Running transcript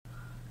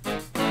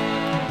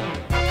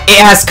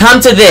it has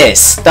come to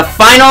this, the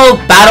final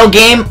battle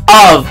game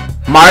of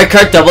Mario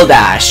Kart Double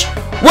Dash.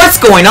 What's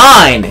going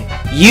on,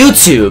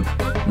 YouTube?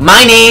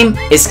 My name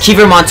is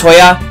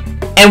KeverMontoya,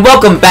 and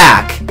welcome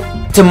back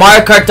to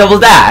Mario Kart Double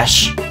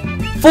Dash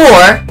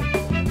for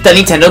the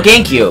Nintendo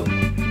Gamecube.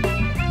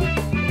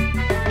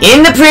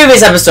 In the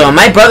previous episode,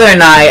 my brother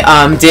and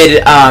I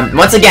did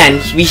once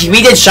again we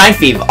did Shine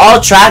Thief,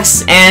 all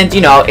tracks, and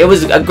you know, it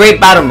was a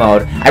great battle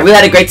mode. I really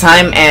had a great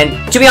time, and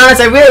to be honest,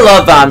 I really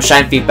love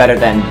Shine Thief better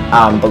than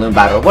Balloon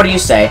Battle. What do you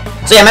say?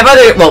 So yeah, my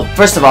brother. Well,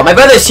 first of all, my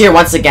brother's here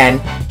once again.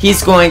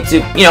 He's going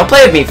to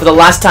play with me for the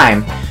last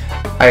time.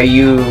 Are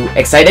you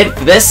excited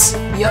for this?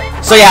 Yep.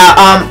 So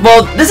yeah,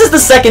 well, this is the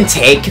second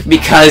take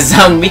because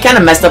we kind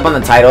of messed up on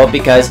the title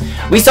because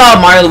we saw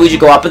Mario and Luigi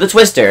go up with the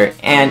Twister,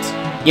 and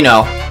you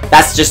know,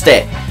 that's just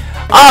it.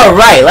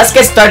 Alright, let's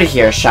get started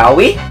here, shall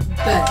we?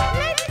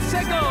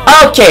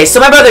 Okay,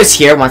 so my brother's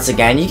here once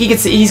again. You can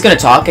see he's gonna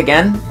talk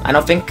again. I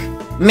don't think.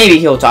 Maybe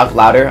he'll talk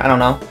louder. I don't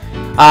know.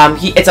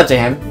 It's up to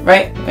him,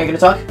 right? Are you gonna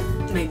talk?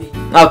 Maybe.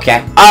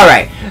 Okay,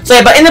 alright. So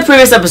yeah, but in the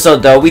previous episode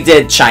though, we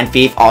did Shine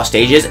Thief, all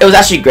stages. It was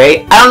actually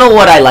great. I don't know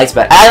what I liked,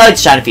 but I liked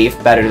Shine Thief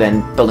better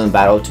than Balloon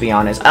Battle, to be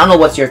honest. I don't know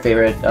what's your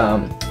favorite I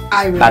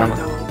really battle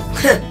don't.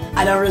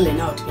 I don't really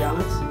know, to be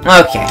honest.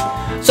 Okay.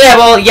 So yeah,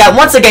 well, yeah,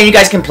 once again, you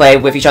guys can play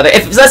with each other.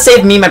 If, let's say,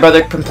 if me and my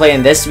brother can play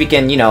in this, we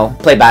can, you know,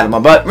 play battle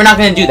mode. But we're not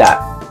going to do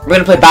that. We're going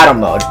to play battle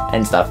mode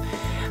and stuff.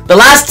 The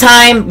last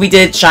time we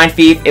did Shine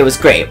Thief, it was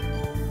great.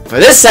 For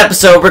this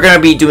episode, we're going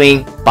to be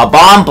doing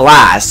Bob-omb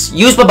Blast.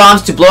 Use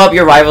Bob-ombs to blow up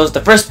your rivals.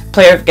 The first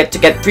player to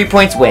get 3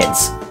 points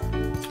wins.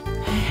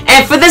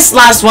 And for this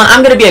last one,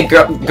 I'm going to be a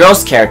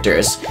girl's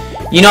characters.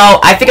 You know,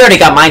 I think I already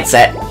got mine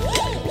set.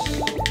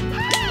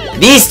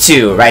 These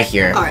two right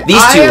here. Right,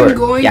 these two are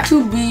going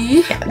to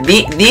be. Yeah,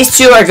 these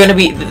two are going to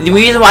be the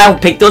reason why I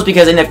picked those,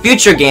 because in the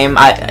future game,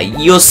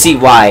 you'll see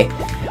why.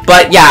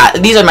 But yeah,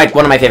 these are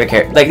one of my favorite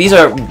characters. Like, these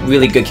are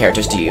really good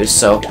characters to use.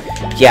 So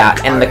yeah,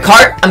 and the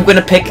cart I'm going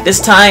to pick this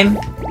time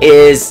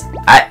is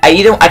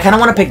I kind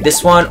of want to pick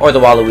this one or the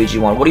Waluigi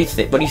one. What do you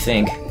think? What do you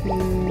think?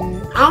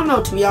 I don't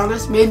know, to be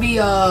honest. Maybe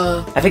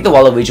I think the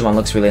Waluigi one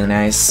looks really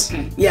nice.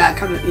 Yeah,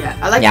 kind of. Yeah,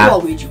 I like the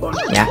Waluigi one.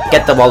 Yeah,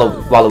 get the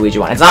Waluigi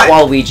one. It's not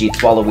Waluigi, it's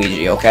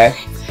Waluigi. Okay.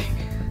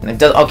 It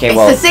does, okay, it's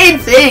well. It's the same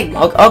thing.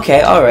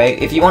 Okay, all right.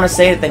 If you want to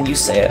say it, then you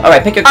say it. All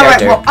right, pick your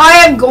character. All right, well,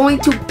 I am going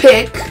to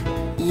pick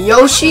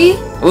Yoshi.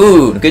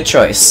 Ooh, good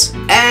choice.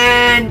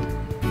 And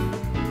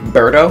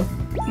Birdo?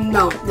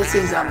 No, this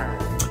is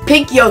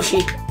Pink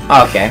Yoshi.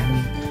 Okay.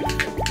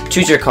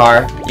 Choose your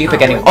car. You can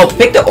pick any. Oh,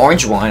 pick the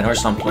orange one or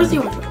something. Where's the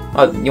orange one?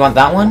 Oh, you want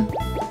that one?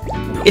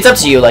 It's up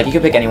to you. Like, you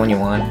can pick anyone you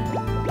want.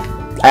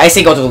 I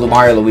say go to the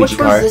Mario Luigi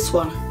car. Which one's this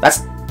one?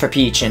 That's for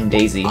Peach and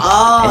Daisy.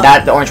 Oh.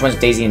 And the orange one's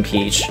Daisy and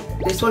Peach.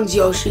 This one's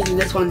Yoshi, and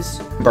this one's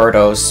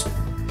Birdo's.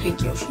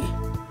 Pink Yoshi.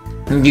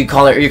 You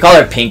call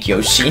her Pink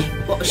Yoshi.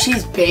 Well,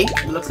 she's pink.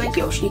 It looks like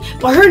Yoshi,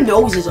 but her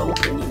nose is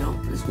open. You know.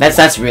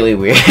 That's really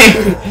weird.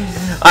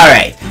 All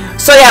right.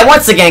 So yeah,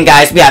 once again,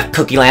 guys, we have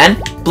Cookie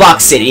Land, Block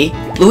City,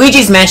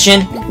 Luigi's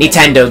Mansion,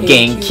 Nintendo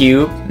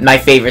Gamecube, my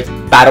favorite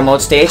battle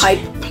mode stage,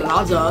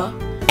 Plaza,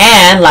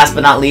 and last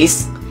but not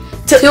least,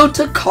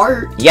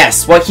 Tilt-A-Kart.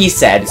 Yes, what he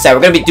said. So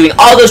we're gonna be doing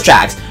all those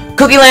tracks: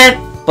 Cookie Land,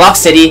 Block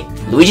City,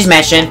 Luigi's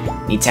Mansion,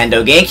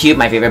 Nintendo Gamecube,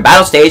 my favorite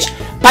battle stage,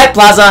 Pipe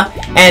Plaza,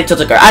 and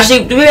Tilt-A-Kart.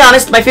 Actually, to be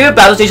honest, my favorite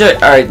battle stages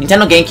are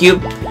Nintendo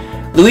Gamecube,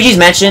 Luigi's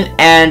Mansion,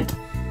 and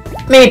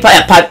maybe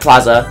Pipe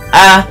Plaza.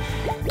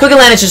 Cookie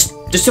Land is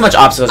just too much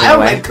obstacles. I don't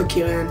like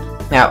Cookie Land.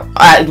 Now,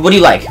 what do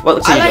you like?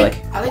 What stage do you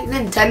like? I like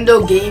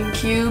Nintendo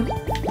Gamecube.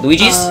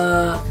 Luigi's?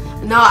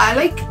 No, I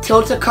like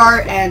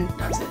Tilt-A-Kart, and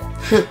that's it.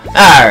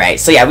 Alright,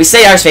 so yeah, we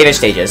say our favorite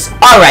stages.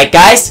 Alright,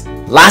 guys,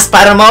 last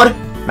battle mode.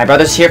 My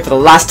brother's here for the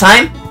last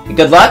time.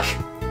 Good luck.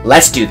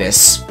 Let's do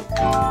this.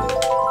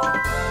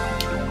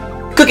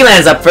 Cookie Land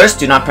is up first.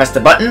 Do not press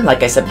the button,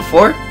 like I said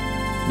before.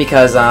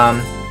 Because,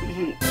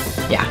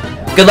 yeah.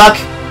 Good luck.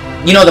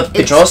 You know the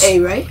controls. A,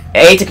 right?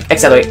 A to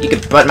accelerate. You can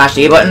button mash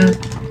the A button.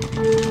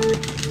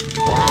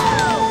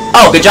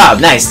 Oh, good job.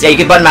 Nice. Yeah, you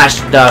can button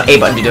mash the A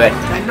button to do it. Did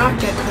I not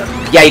get the...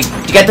 Yeah, you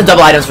get the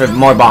double items for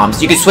more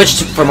bombs. You can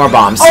switch for more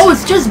bombs. Oh,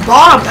 it's just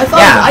bombs. I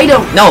thought it was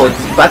items. No,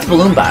 that's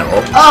Balloon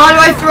Battle. Oh, how do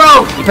I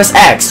throw? You press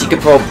X. You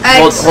can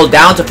hold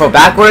down to throw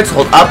backwards,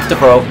 hold up to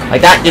throw.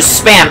 Like that. Just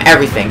spam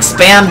everything.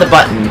 Spam the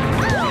button.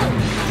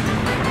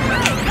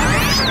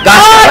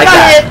 Gotcha, like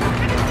that. It.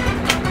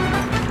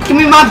 Give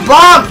me my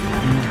bomb.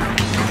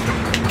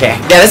 Okay.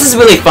 Yeah, this is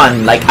really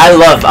fun. Like, I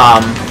love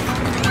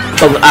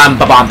Bob-omb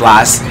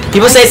Blast.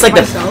 People say it's like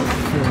No.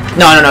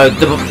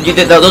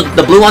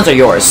 The blue ones are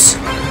yours.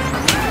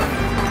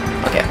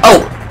 Okay.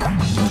 Oh!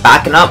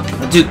 Backing up.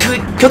 Dude,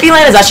 Cookie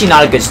Land is actually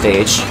not a good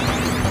stage.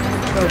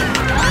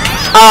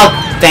 Oh,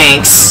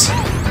 thanks.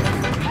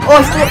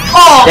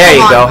 Oh, there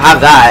you go. Have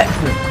that.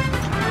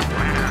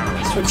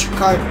 Switch your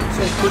card.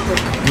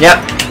 Yep.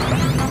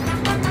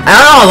 I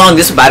don't know how long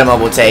this battle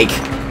mode will take.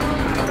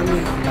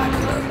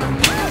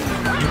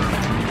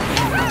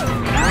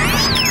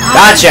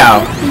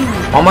 Gotcha.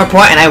 One more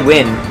point and I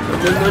win.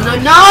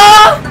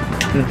 No!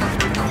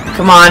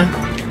 Come on.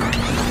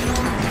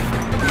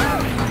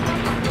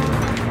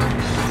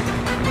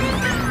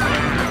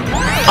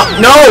 Oh,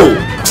 no!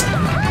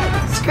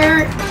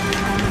 Skirt.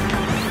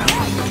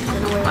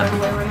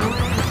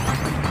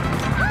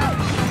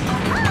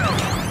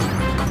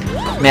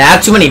 Man, I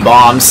have too many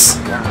bombs.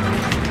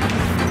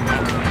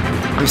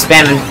 I'm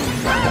spamming.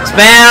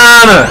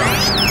 Spam!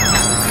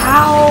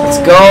 Ow! Let's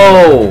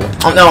go!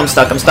 Oh no, I'm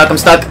stuck, I'm stuck, I'm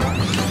stuck.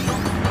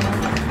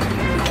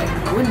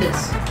 Win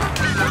this.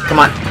 Come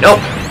on. Nope.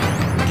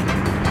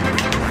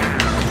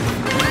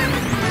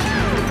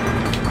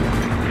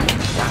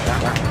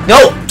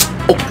 No!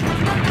 Oh.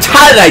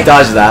 How did I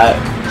dodge that?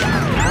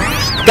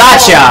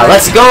 Gotcha!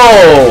 Let's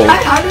go!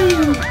 How do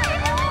you...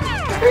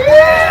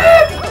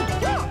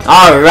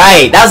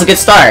 Alright, that was a good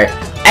start.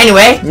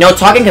 Anyway, no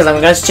talking because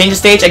I'm going to change the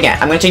stage again.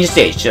 I'm going to change the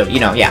stage, so, you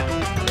know, yeah.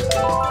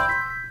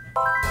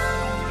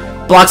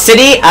 Block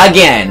City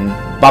again.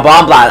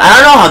 Bob-omb Blast. I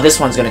don't know how this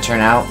one's going to turn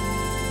out.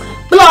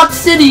 Block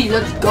City,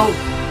 let's go.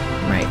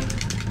 Right.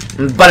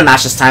 Button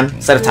mash this time,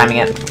 instead of timing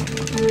it.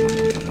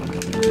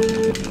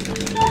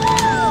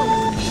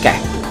 Okay.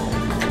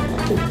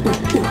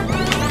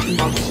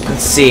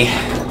 Let's see.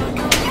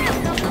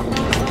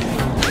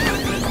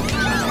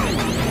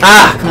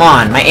 Ah, come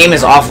on. My aim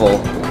is awful.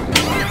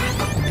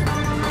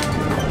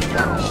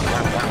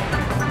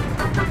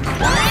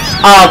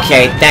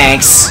 Okay,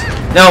 thanks.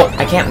 No,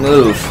 I can't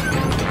move.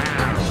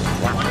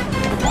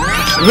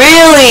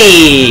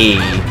 Really?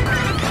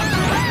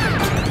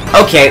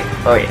 Okay.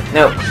 Oh, yeah.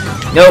 No.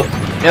 Nope.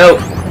 Nope.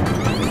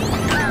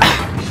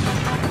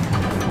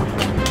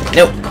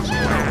 Nope.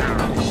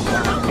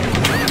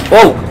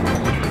 Whoa.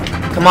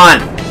 Come on.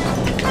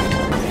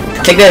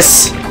 Take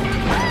this.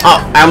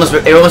 Oh,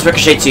 it almost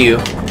ricocheted to you.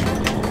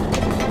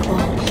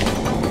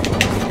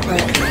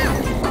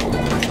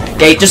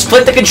 Okay, just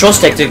flip the control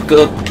stick to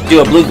go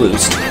do a blue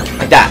boost.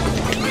 Like that.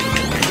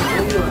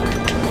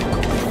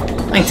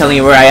 I ain't telling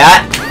you where I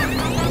at.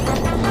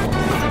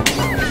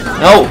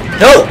 No!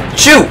 No!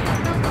 Shoot!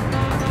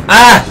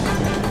 Ah!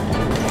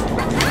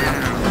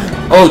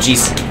 Oh,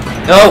 jeez.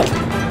 No!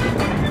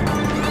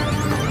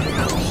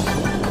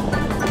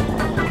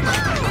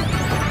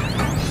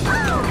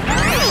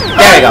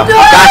 There we go.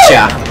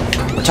 Gotcha.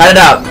 Try it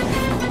out.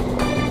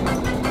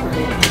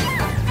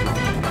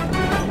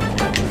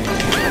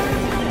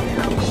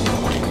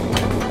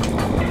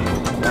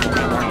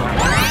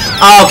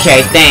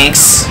 Okay,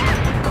 thanks.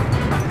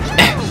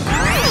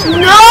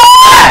 No!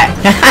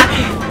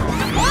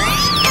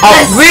 Oh,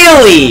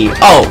 really?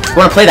 Oh, you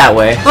wanna play that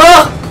way?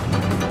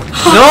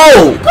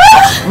 No!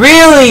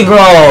 Really,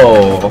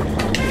 bro?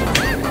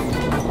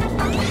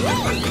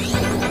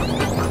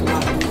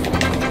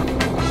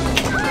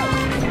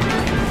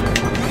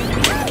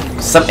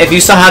 If you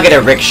somehow get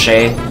a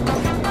ricochet.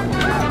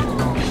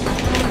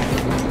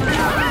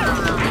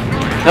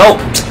 No!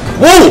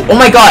 Whoa! Oh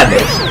my god!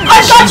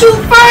 I shot you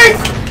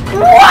first!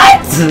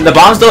 What? The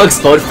bombs don't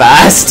explode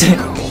fast.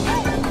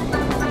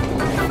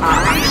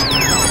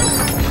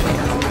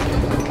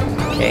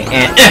 Okay,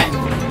 and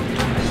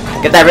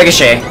get that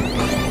ricochet.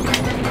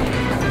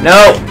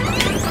 No.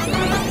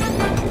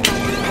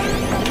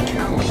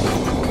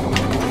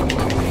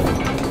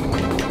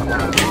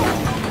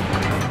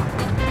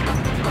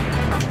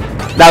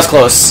 That was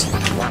close.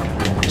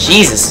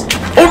 Jesus.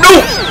 Oh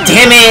no!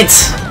 Damn it!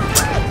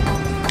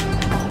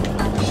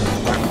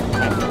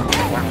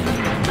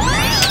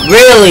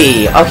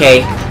 Really?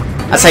 Okay.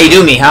 That's how you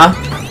do me, huh?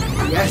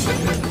 Yes.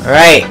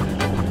 Alright.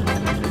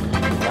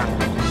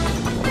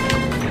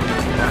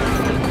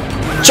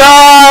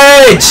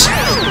 Charge!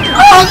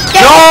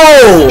 Okay.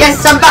 No!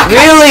 Yes, I'm back.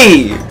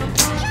 Really?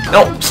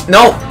 No,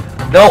 no,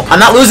 no, I'm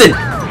not losing.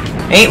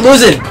 I ain't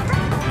losing.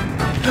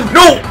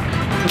 No!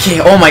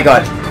 Okay, oh my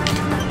god.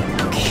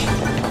 Okay.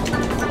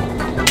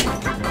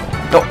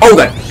 No, oh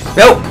god.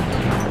 No!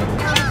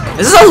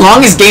 This is the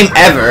longest game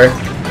ever.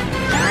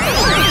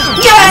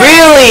 Yes!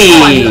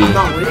 Really? I'm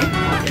not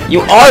winning? You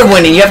are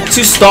winning, you have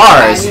 2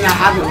 stars. I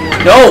haven't won.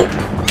 No!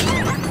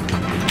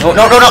 No,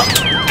 no, no, no!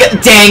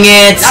 Dang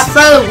it! That's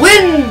a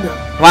win!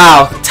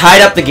 Wow,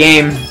 tied up the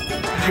game.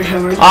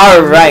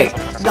 Alright.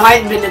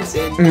 9 minutes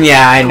in.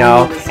 Yeah, I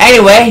know.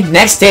 Anyway,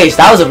 next stage.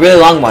 That was a really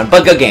long one,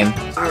 but good game.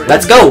 Right.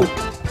 Let's go!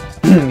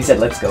 He said,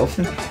 let's go.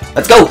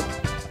 Let's go!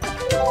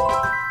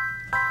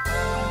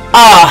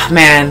 Ah,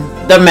 man.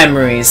 The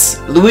memories.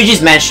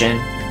 Luigi's Mansion.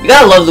 You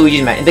gotta love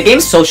Luigi's Mansion. The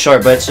game's so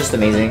short, but it's just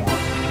amazing.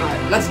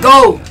 Alright, let's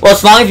go! Well,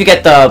 it's long if you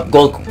get the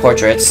gold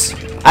portraits.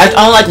 I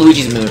don't like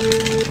Luigi's Moon.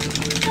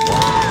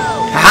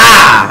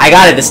 Ha! I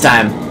got it this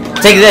time.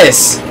 Take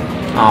this.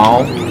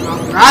 Oh.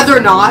 I'd rather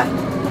not.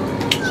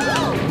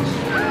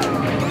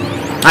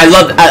 I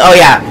love. Oh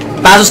yeah,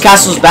 Bowser's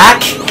Castle's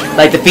back,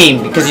 like the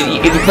theme, because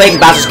if you play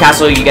Bowser's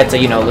Castle, you get to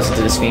listen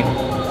to this theme.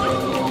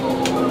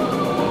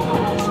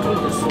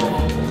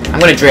 I'm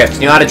gonna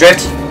drift. You know how to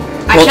drift?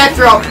 I can't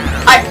throw.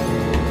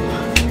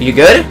 You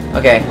good?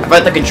 Okay. I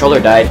thought the controller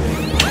died.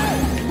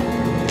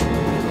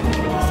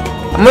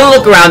 I'm gonna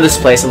look around this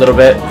place a little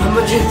bit. How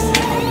much is?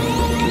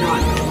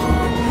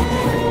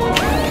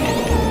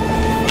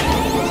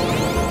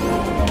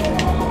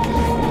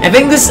 I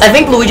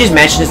think Luigi's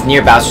mansion is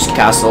near Bowser's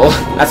castle.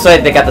 That's why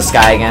they got the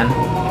sky again.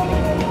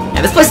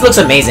 And this place looks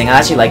amazing. I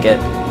actually like it.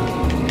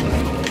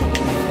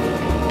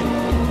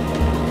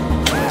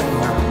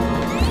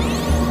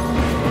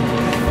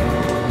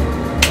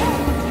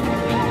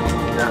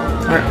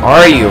 Where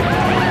are you?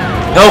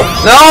 No!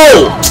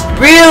 No!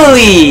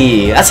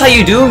 Really? That's how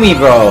you do me,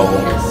 bro.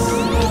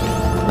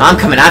 No, I'm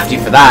coming after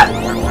you for that.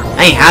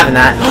 I ain't having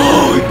that.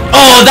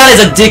 Oh, that is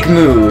a dick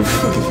move.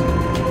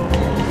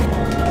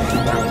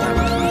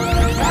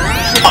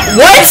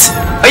 What?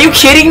 Are you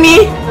kidding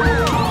me?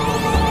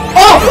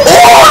 Oh!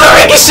 Oh, the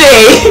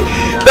ricochet!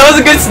 That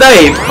was a good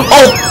snipe.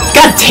 Oh,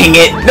 god dang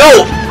it.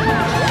 No!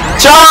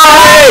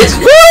 Charge!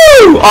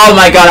 Woo! Oh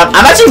my god,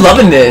 I'm actually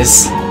loving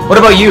this. What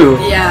about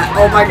you? Yeah.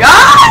 Oh my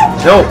god!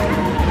 No.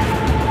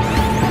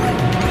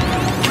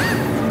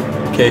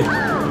 Okay.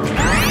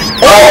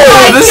 Oh,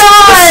 my this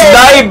god!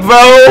 snipe,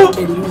 bro!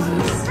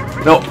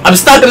 No, I'm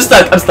stuck, I'm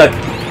stuck, I'm stuck.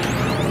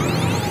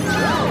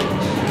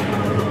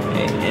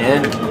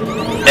 And...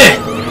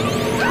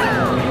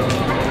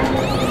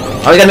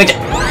 Oh, we gotta make it.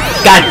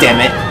 God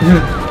damn it.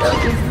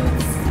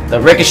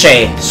 The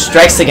ricochet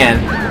strikes again.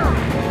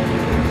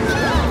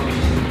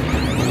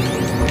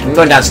 I'm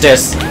going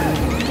downstairs.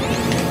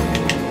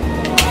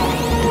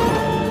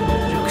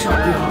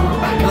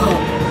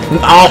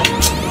 Oh,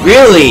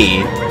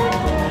 really?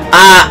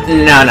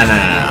 No.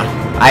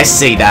 I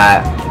see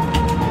that.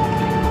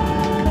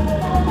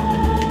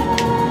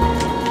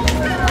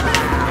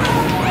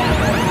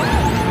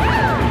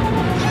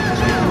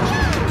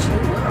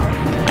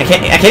 I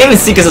can't even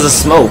see because of the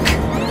smoke.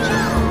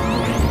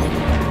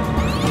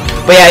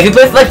 But yeah, if you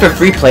play like for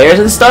free players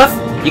and stuff,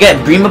 you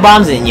get Brima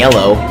bombs in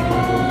yellow.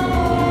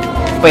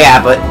 But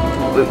yeah, but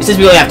since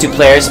we only have 2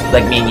 players,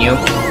 like me and you,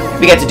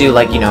 we get to do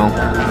like, you know.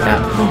 Yeah.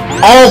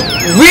 Oh,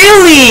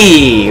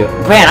 really?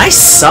 Man, I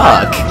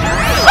suck.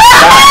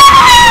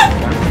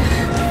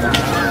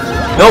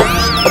 Nope.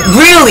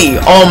 Really?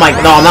 Oh my.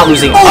 No, I'm not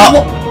losing.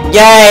 Oh,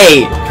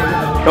 yay!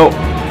 No.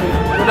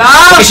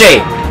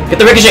 Ricochet. Get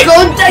the ricochet!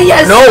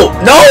 Yes. No!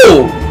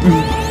 No!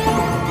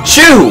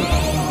 Shoo!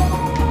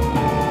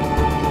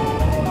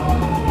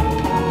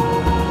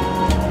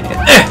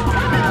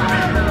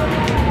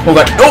 Oh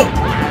god! No!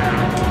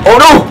 Oh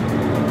no!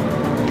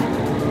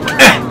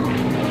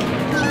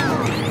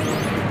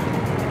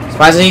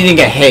 Surprisingly you didn't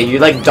get hit. You're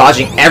like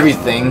dodging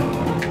everything.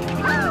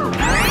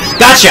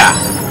 Gotcha!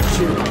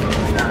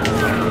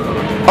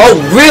 Oh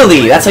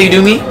really? That's how you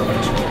do me?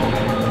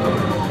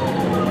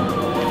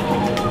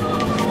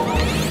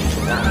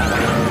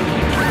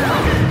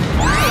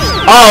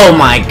 Oh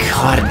my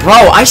god,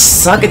 bro, I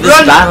suck at this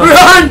battle.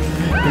 Run!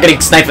 I'm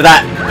getting sniped for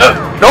that.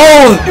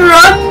 No!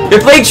 Run!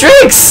 You're playing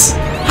tricks!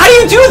 How do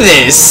you do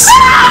this?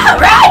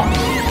 Run!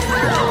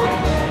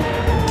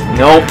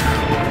 Nope.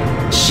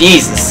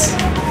 Jesus.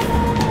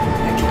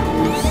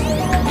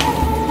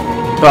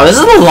 Bro, this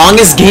is the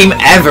longest game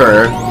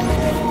ever.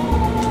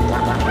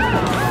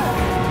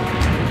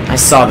 I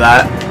saw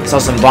that. I saw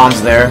some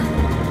bombs there.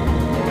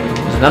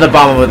 There's another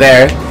bomb over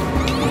there.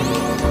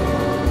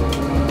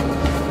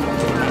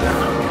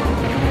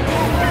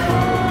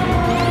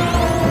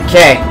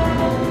 Okay.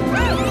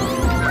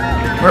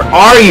 Where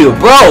are you,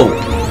 bro?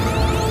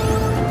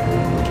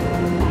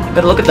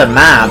 Gotta look at the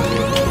map.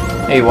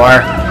 There you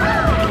are.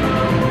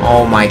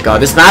 Oh my god,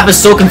 this map is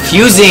so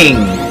confusing.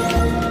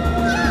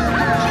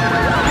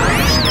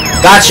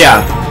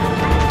 Gotcha.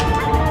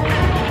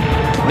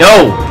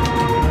 No.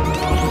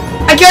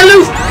 I can't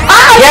lose.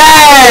 Ah,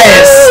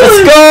 yes!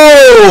 Let's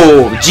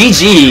go!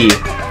 GG.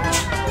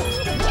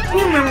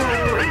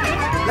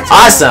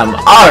 Awesome.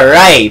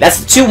 Alright.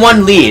 That's a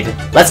 2-1 lead.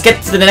 Let's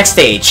get to the next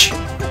stage.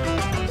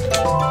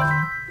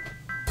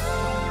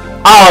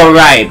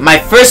 Alright. My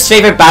first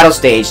favorite battle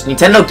stage.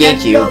 Nintendo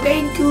Gamecube.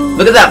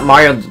 Look at that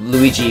Mario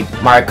Luigi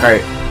Mario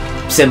Kart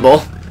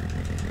symbol.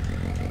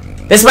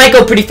 This might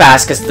go pretty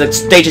fast because the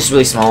stage is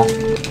really small.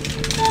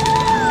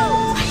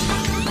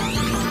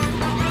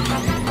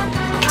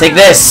 Take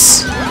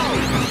this.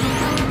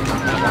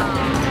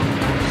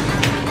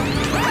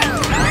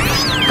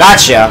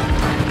 Gotcha.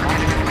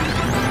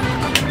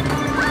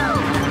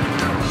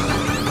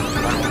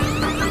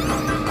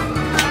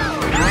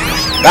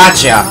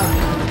 Gotcha.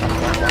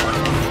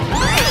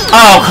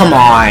 Oh, come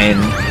on.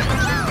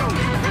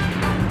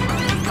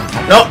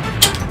 Nope.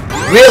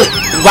 Really?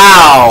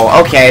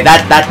 Wow. Okay,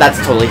 that's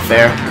totally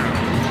fair.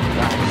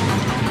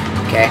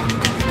 Okay.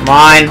 Come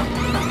on.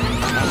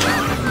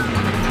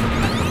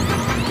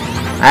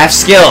 I have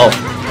skill.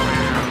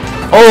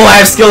 Oh, I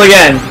have skill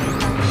again.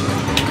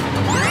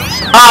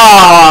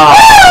 Oh.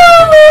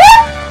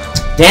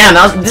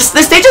 Damn, this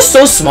stage is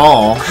so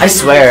small. I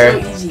swear.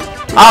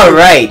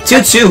 Alright,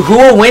 2-2. Who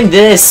will win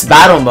this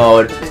battle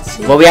mode?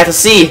 Well, we have to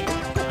see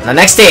on the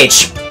next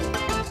stage.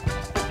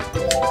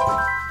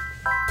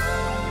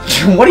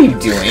 What are you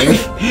doing?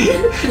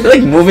 You're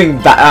like moving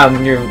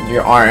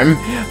your arm.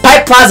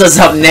 Pipe Plaza's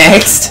up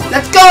next.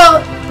 Let's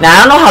go! Now, I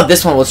don't know how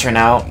this one will turn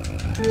out.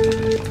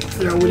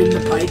 Throw it in the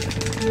pipe.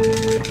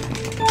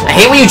 I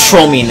hate when you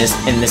troll me in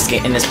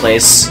this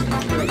place.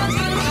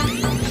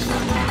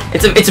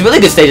 It's a really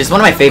good stage. It's one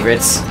of my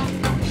favorites.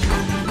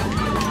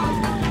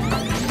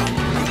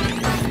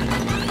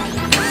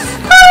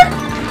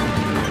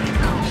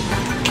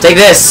 Take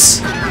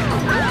this.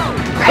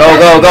 Go,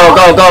 go, go,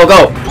 go, go,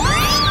 go.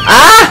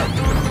 Ah!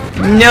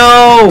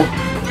 No.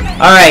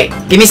 All right.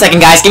 Give me a second,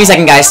 guys. Give me a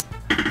second, guys.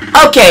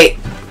 Okay.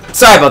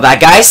 Sorry about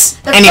that, guys.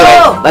 Anyway,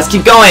 let's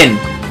keep going.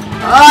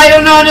 I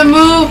don't know how to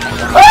move.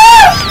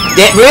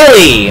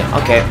 Really?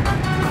 Okay.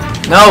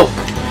 No.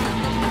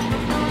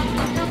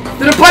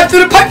 Through the pipe,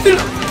 through the pipe, through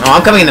the... Oh,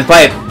 I'm coming in the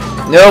pipe.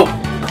 No.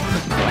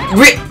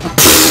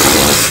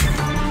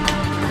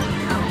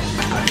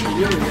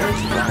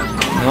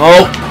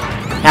 Nope.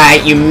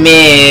 Alright, you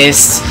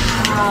missed.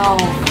 Ow.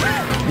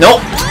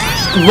 Nope.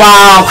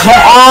 Wow,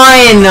 come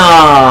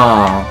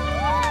on.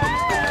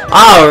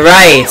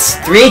 Alright.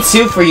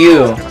 3-2 for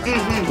you.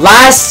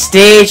 Last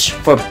stage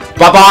for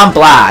Bob-omb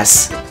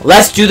Blast.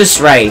 Let's do this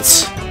right.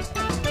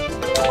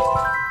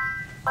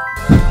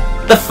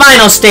 The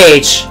final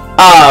stage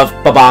of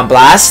Bob-omb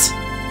Blast.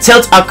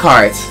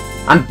 Tilt-A-Kart.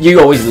 You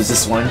always lose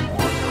this one.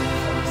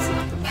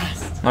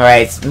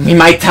 Alright, we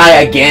might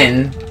tie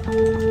again.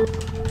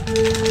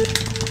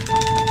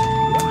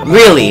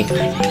 Really?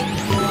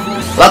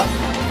 Well,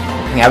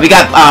 yeah, we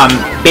got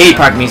baby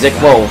park music.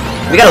 Whoa,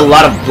 we got a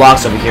lot of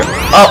blocks over here.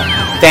 Oh,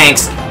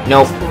 thanks.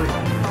 Nope.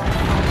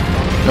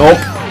 Nope.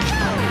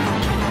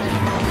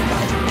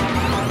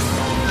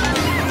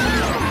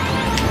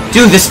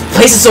 Dude, this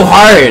place is so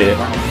hard.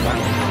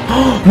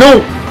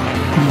 No.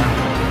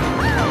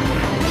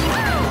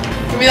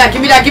 Give me that,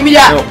 give me that, give me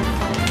that.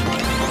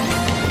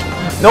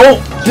 No.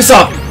 No. Piss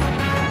off.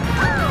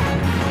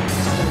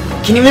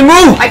 Can you even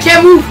move? I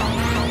can't move.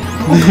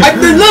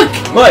 Look.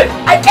 What?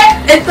 I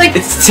can't. It's like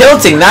it's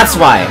tilting. That's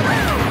why.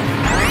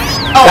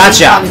 Oh,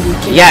 gotcha.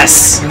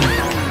 Yes.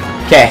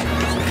 Okay.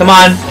 Come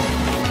on.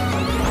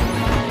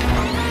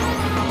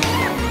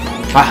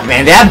 Ah,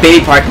 man, they have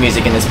baby park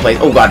music in this place.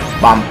 Oh god,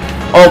 bomb.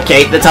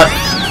 Okay, that's up.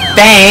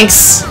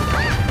 Thanks.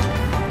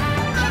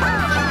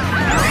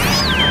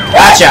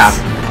 Gotcha.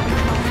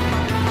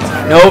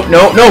 No,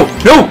 no, no,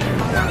 no.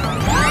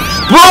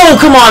 Bro,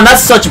 come on,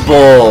 that's such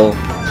bull.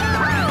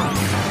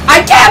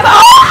 I can't.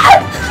 Oh!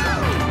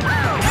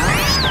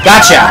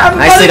 Gotcha. I'm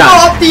Nicely done.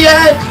 off the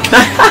edge.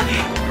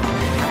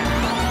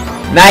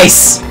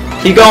 Nice.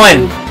 Keep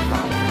going.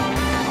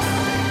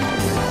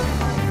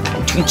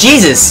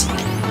 Jesus.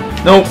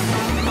 Nope.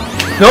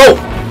 No.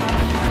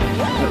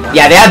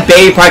 Yeah, they have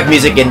baby park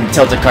music in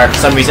Tilt-A-Kart for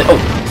some reason. Oh.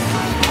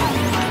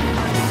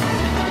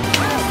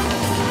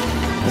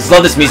 Just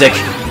love this music.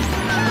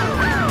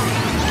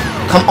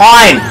 Come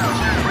on.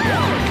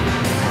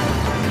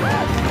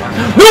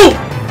 No.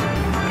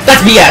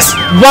 That's BS.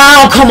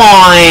 Wow, come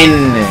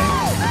on.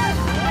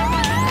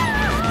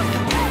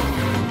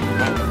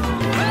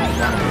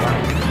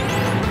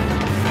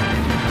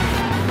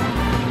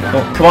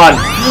 Oh, come on.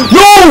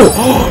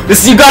 No!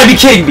 This, you gotta be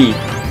kidding me.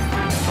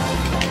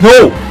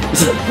 No.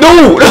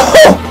 No! No!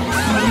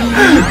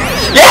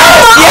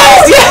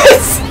 Yes! Yes!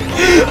 Yes!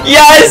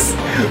 Yes!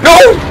 No!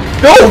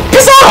 No!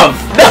 Piss off!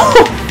 No!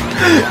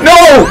 No!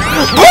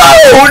 Bro!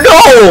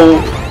 No!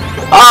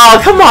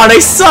 Oh, come on, I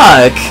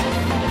suck.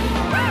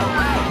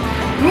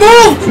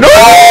 Move! No!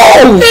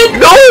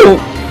 No!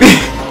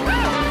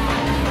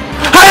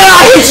 How did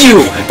I hit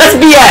you? That's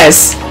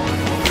BS!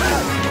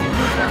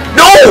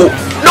 No!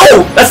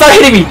 No! That's not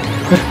hitting me!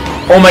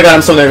 Oh my god,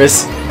 I'm so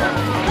nervous.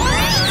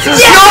 Yes!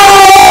 No!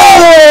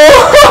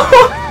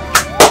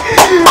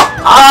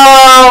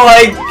 Oh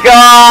my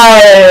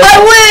god! I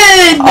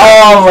win!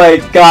 Oh my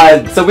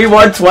god. So we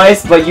won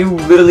twice, but you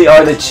literally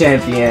are the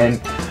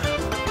champion.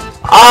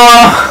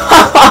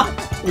 Oh!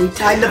 We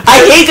tied the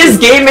I hate this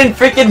game in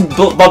freaking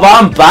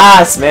Bob-omb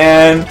Blast,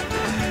 man.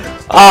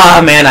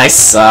 Oh man, I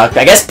suck.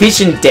 I guess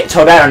Peach and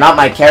Toadette are not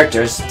my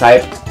characters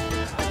type.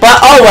 But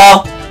oh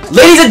well.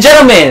 Ladies and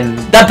gentlemen,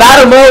 the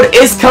battle mode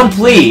is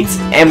complete.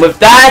 And with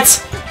that,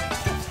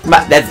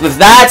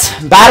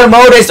 battle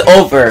mode is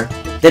over.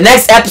 The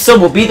next episode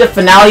will be the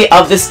finale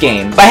of this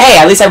game. But hey,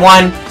 at least I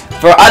won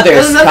for others.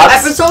 There's another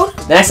episode?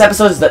 The next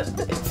episode is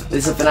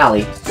the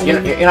finale.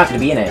 You're not gonna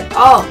be in it.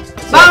 Oh,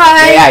 So,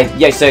 bye.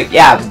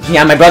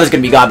 yeah, my brother's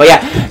gonna be gone. But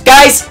yeah,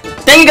 guys,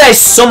 thank you guys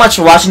so much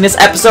for watching this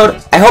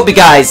episode. I hope you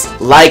guys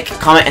like,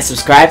 comment, and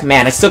subscribe.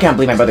 Man, I still can't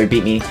believe my brother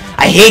beat me.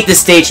 I hate this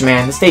stage,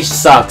 man. This stage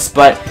sucks.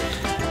 But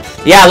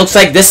yeah, it looks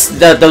like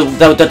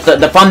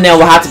the thumbnail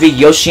will have to be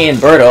Yoshi and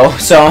Birdo.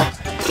 So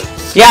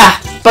yeah,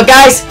 but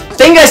guys,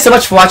 thank you guys so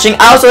much for watching.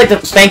 I also like to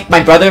thank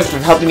my brother for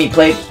helping me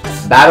play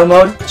battle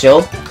mode.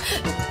 Chill.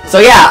 So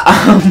yeah,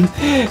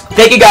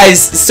 thank you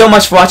guys so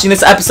much for watching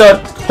this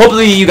episode.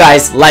 Hopefully you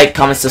guys like,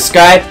 comment,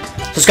 subscribe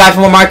for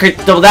more Marker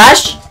Double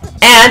Dash,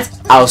 and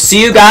I'll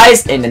see you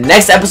guys in the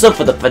next episode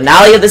for the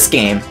finale of this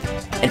game.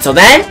 Until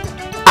then,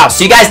 I'll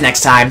see you guys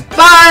next time.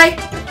 Bye.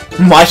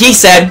 What he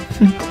said.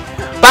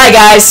 Bye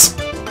guys.